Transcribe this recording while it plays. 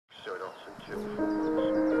The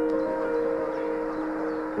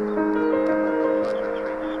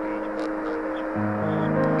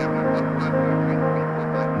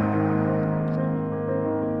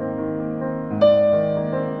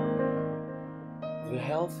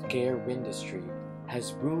healthcare industry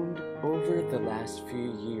has boomed over the last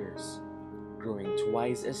few years, growing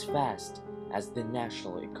twice as fast as the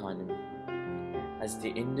national economy. As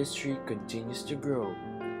the industry continues to grow,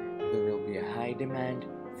 there will be a high demand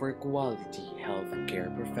for quality healthcare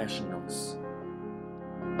professionals.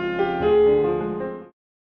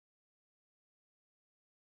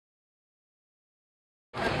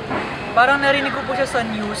 Parang narinig ko po siya sa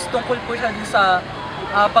news, tungkol po siya dun sa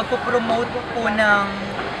pagpo-promote po ng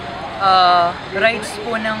rights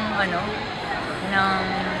po ng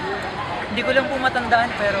hindi ko lang po matandaan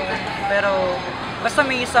pero basta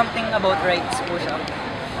may something about rights po siya.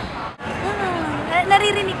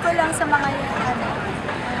 Naririnig ko lang sa mga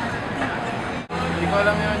Hindi ko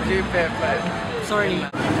alam yung JPEPA. Sorry.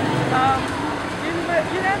 Yun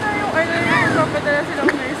ata yung yung papadala silang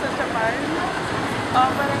nurse sa Japan.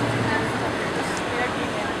 Parang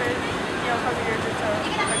pinag-init, pero hindi ako familiar dun sa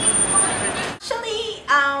Actually,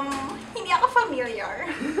 hindi ako familiar.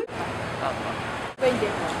 Pwede.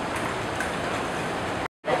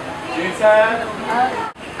 Jason!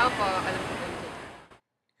 Opo, alam ko.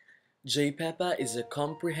 JPEPA is a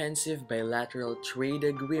comprehensive bilateral trade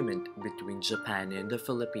agreement between Japan and the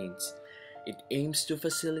Philippines. It aims to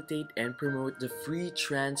facilitate and promote the free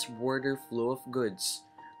trans-border flow of goods,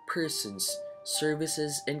 persons,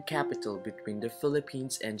 services, and capital between the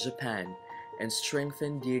Philippines and Japan, and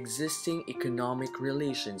strengthen the existing economic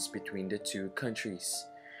relations between the two countries.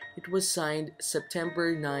 It was signed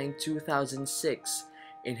September 9, 2006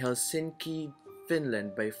 in Helsinki,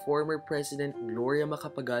 Finland by former President Gloria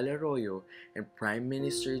Macapagal-Arroyo and Prime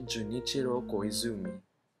Minister Junichiro Koizumi.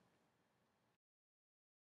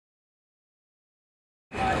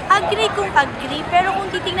 Agree kung agree, pero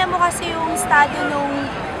kung titingnan mo kasi yung estado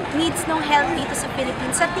nung needs ng health dito sa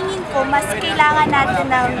Philippines, sa tingin ko, mas kailangan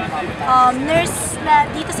natin ng nurse na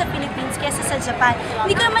dito sa Philippines kaysa sa Japan.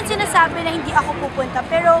 Hindi ko naman sinasabi na hindi ako pupunta,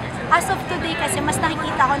 pero as of today kasi mas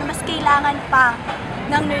nakikita ko na mas kailangan pa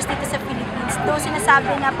ng nurse dito sa Philippines. Though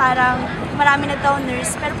sinasabi na parang marami na daw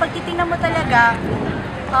nurse, pero pag titingnan mo talaga,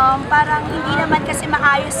 parang hindi naman kasi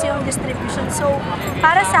maayos yung distribution. So,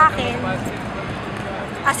 para sa akin,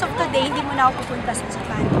 as of today, hindi mo na ako pupunta sa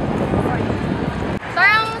Japan.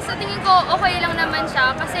 Parang sa tingin ko, okay lang naman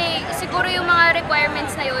siya kasi siguro yung mga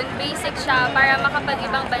requirements na yun, basic siya para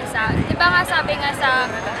makapag-ibang bansa. Diba nga sabi nga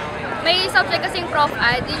sa, may subject kasing prof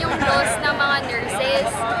ad, yun yung laws ng mga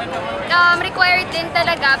nurses. Required din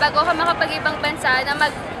talaga bago ka makapag-ibang bansa na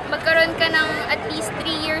magkaroon ka ng at least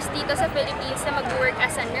 3 years dito sa Philippines na mag-work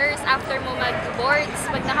as a nurse after mo mag-boards,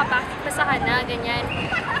 pag nakapasa ka na, ganyan.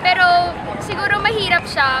 Pero siguro mahirap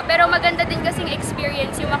siya, pero maganda din kasing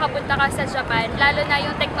experience yung makapunta ka sa Japan, lalo na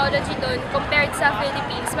yung technology doon compared sa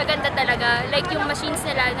Philippines, maganda talaga. Like yung machines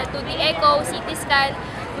nila na 2D echo, CT scan,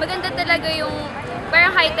 maganda talaga yung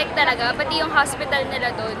parang high-tech talaga, pati yung hospital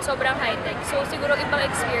nila doon, sobrang high-tech. So siguro ibang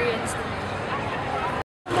experience.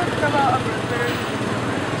 Magtrabaho abroad, pero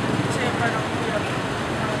kasi parang hirap.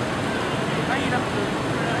 Mahirap doon.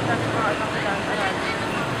 Ang dami pa alam kailangan.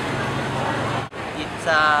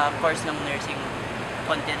 Sa course ng nursing,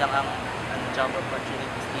 konti lang ang job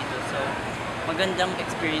opportunities dito. So, magandang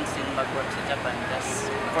experience din mag-work sa Japan. Kasi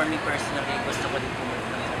for me personally, gusto ko din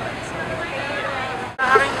pumunta ng Japan. So,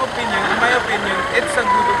 Aking opinion, in my opinion, it's a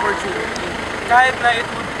good opportunity. Kahit na it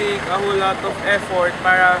would take a whole lot of effort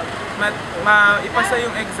para maipasa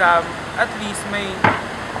yung exam, at least may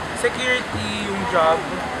security yung job.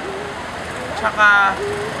 Tsaka,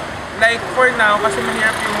 like for now, kasi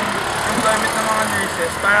mahirap yung employment ng mga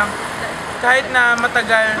nurses, parang kahit na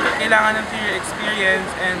matagal, kailangan ng 3-year experience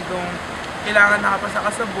and kailangan nakapasa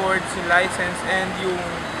ka sa boards, yung license, and yung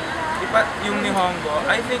Nihongo,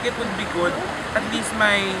 I think it would be good, at least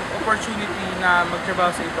may opportunity na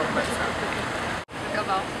magtrabaho sa ibang bansa.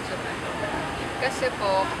 Trabaho sa Japan. Kasi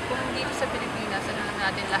po, kung dito sa Pilipinas, ano na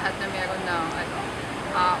natin lahat na meron ng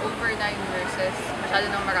over 9 nurses,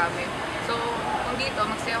 masyado nang marami. So, kung dito,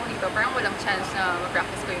 mag-stay ako dito, parang walang chance na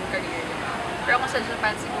mag-practice ko yung career. Pero kung sa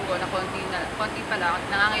Japan siguro na konti pa lang,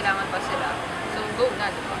 nangangailangan pa sila. So, go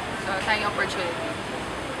na, diba? So, tayong opportunity.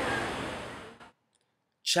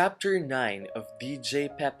 Chapter 9 of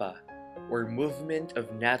JPEPA, or Movement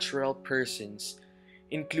of Natural Persons,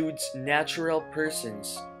 includes natural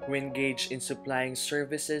persons who engage in supplying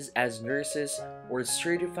services as nurses or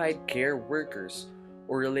certified care workers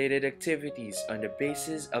or related activities on the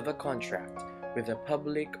basis of a contract with a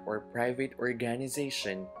public or private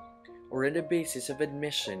organization, or on the basis of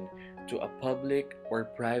admission to a public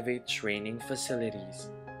or private training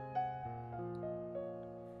facilities.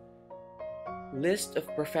 List of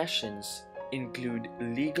professions include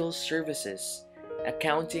legal services,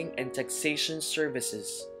 accounting and taxation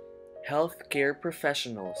services, healthcare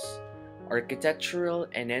professionals, architectural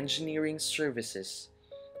and engineering services,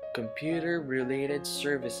 computer-related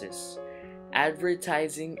services,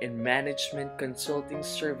 advertising and management consulting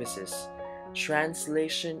services,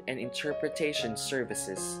 translation and interpretation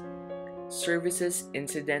services, services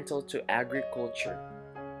incidental to agriculture,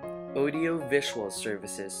 audio-visual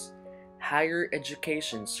services, higher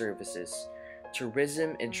education services,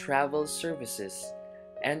 tourism and travel services,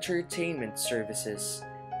 entertainment services,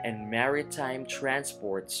 and maritime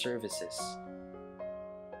transport services.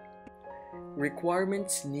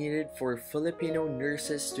 Requirements needed for Filipino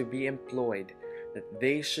nurses to be employed: that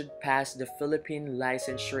they should pass the Philippine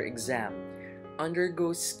licensure exam,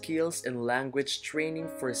 undergo skills and language training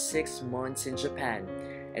for 6 months in Japan,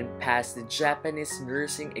 and pass the Japanese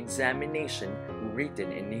nursing examination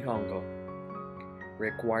written in Nihongo.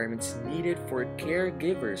 Requirements needed for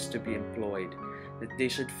caregivers to be employed: that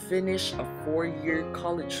they should finish a 4-year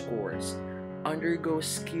college course, undergo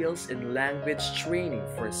skills and language training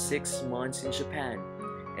for 6 months in Japan,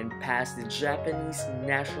 and pass the Japanese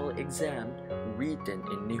national exam written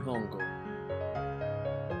in Nihongo.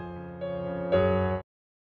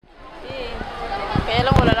 Kaya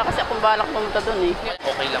lang wala na kasi akong balak pumunta doon eh.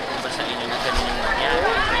 Okay lang po ba sa inyo na ganun yung nangyari?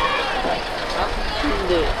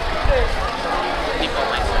 Hindi. Hindi po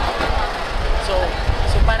may So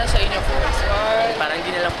para sa inyo po, parang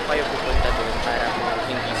hindi na lang po kayo pupunta doon para po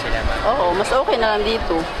hindi sila Oo, mas okay na lang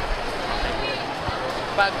dito.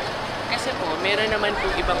 Kasi po, meron naman po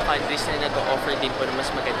ibang countries na nag-offer din po ng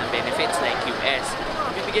mas magandang benefits like US.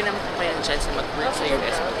 Bibigyan naman po kayo ng chance na mag-work sa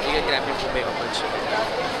US. Grabe po ba yung opportunity?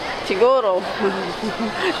 Siguro.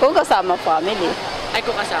 Kung kasama family. Ay,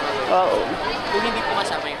 kung kasama po. Oo. Kung hindi po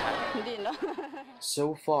kasama yung family. Hindi na.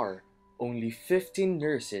 So far, only 15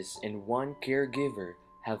 nurses and 1 caregiver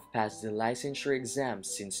have passed the licensure exam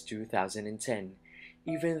since 2010,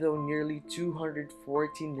 even though nearly 240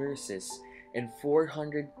 nurses and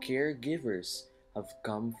 400 caregivers have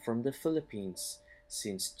come from the Philippines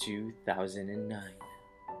since 2009.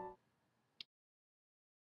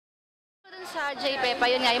 Sa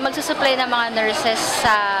JPEPA, yun nga, yung magsusupply ng mga nurses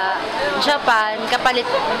sa Japan, kapalit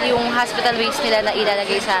yung hospital waste nila na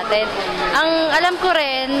ilalagay sa atin. Ang alam ko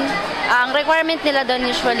rin, ang requirement nila doon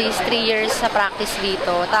usually is 3 years sa practice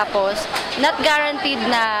dito. Tapos, not guaranteed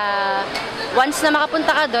na once na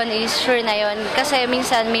makapunta ka doon is sure na yun. Kasi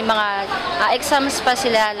minsan may mga exams pa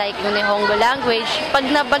sila like yung Nihongo language. Pag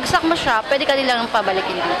nabagsak mo siya, pwede ka nilang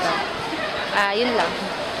pabalikin dito. Yun lang.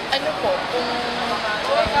 Ano po, kung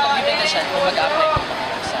mag-invitation, kung mag-apply po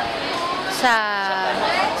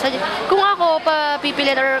kung ako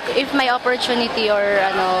papipiliin or if may opportunity or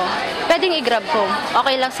ano, pwedeng i-grab ko.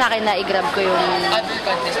 Okay lang sa akin na i-grab ko yung... Other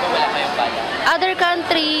countries pa wala kayong bala? Other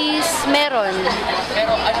countries, meron.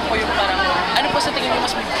 Pero ano po yung parang, ano po sa tingin nyo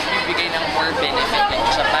mas bibigay ng more benefit like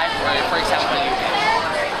Japan or for example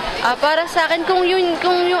US? Para sa akin, kung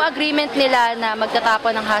yung agreement nila na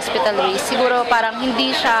magtatapon ng hospital waste, siguro parang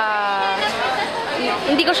hindi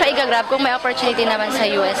ko siya i-grab kung may opportunity naman sa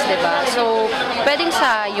US, diba? So, pwedeng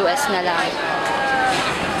sa US na lang.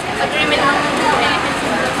 Agreement ng Philippines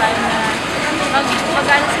and Japan na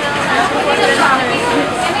mag-ano sila ng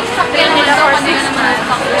train nila for 6 months.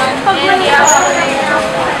 Pag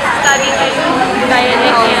study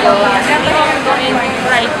dialect yan, gagawin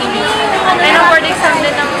writing. And for the exam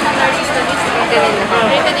din ng nurses studies,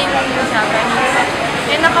 written in Japanese.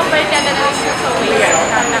 And nakapalit yan na lang sa waste.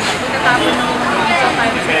 Pagkatapos ng visa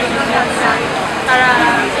time sa para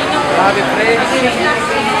yung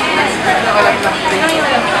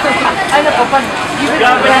ano po pa? Give it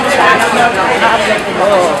up sa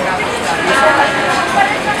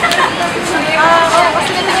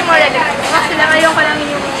kasi nito yung more relevant. Kasi lang ayaw ko lang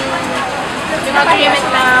yung agreement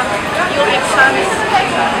na yung exams.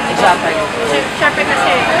 Siyempre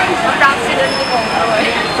kasi mag-practice doon ko.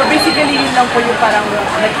 So basically yun lang po yung parang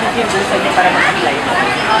nag-hindusan niya para mag-apply.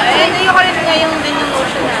 Ayaw ko rin ngayon din yung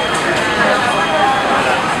motion na yung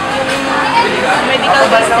medical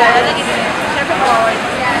base na lagi din. Siyempre forward.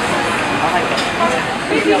 Okay.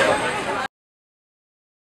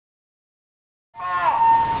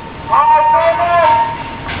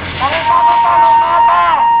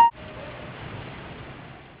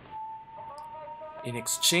 In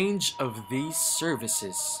exchange of these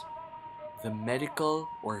services, the medical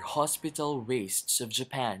or hospital wastes of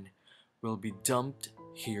Japan will be dumped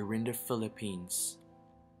here in the Philippines.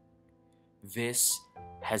 This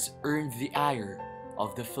has earned the ire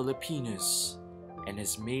of the Filipinos and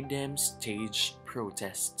has made them stage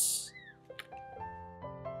protests.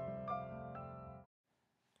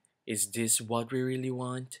 Is this what we really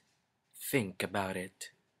want? Think about it.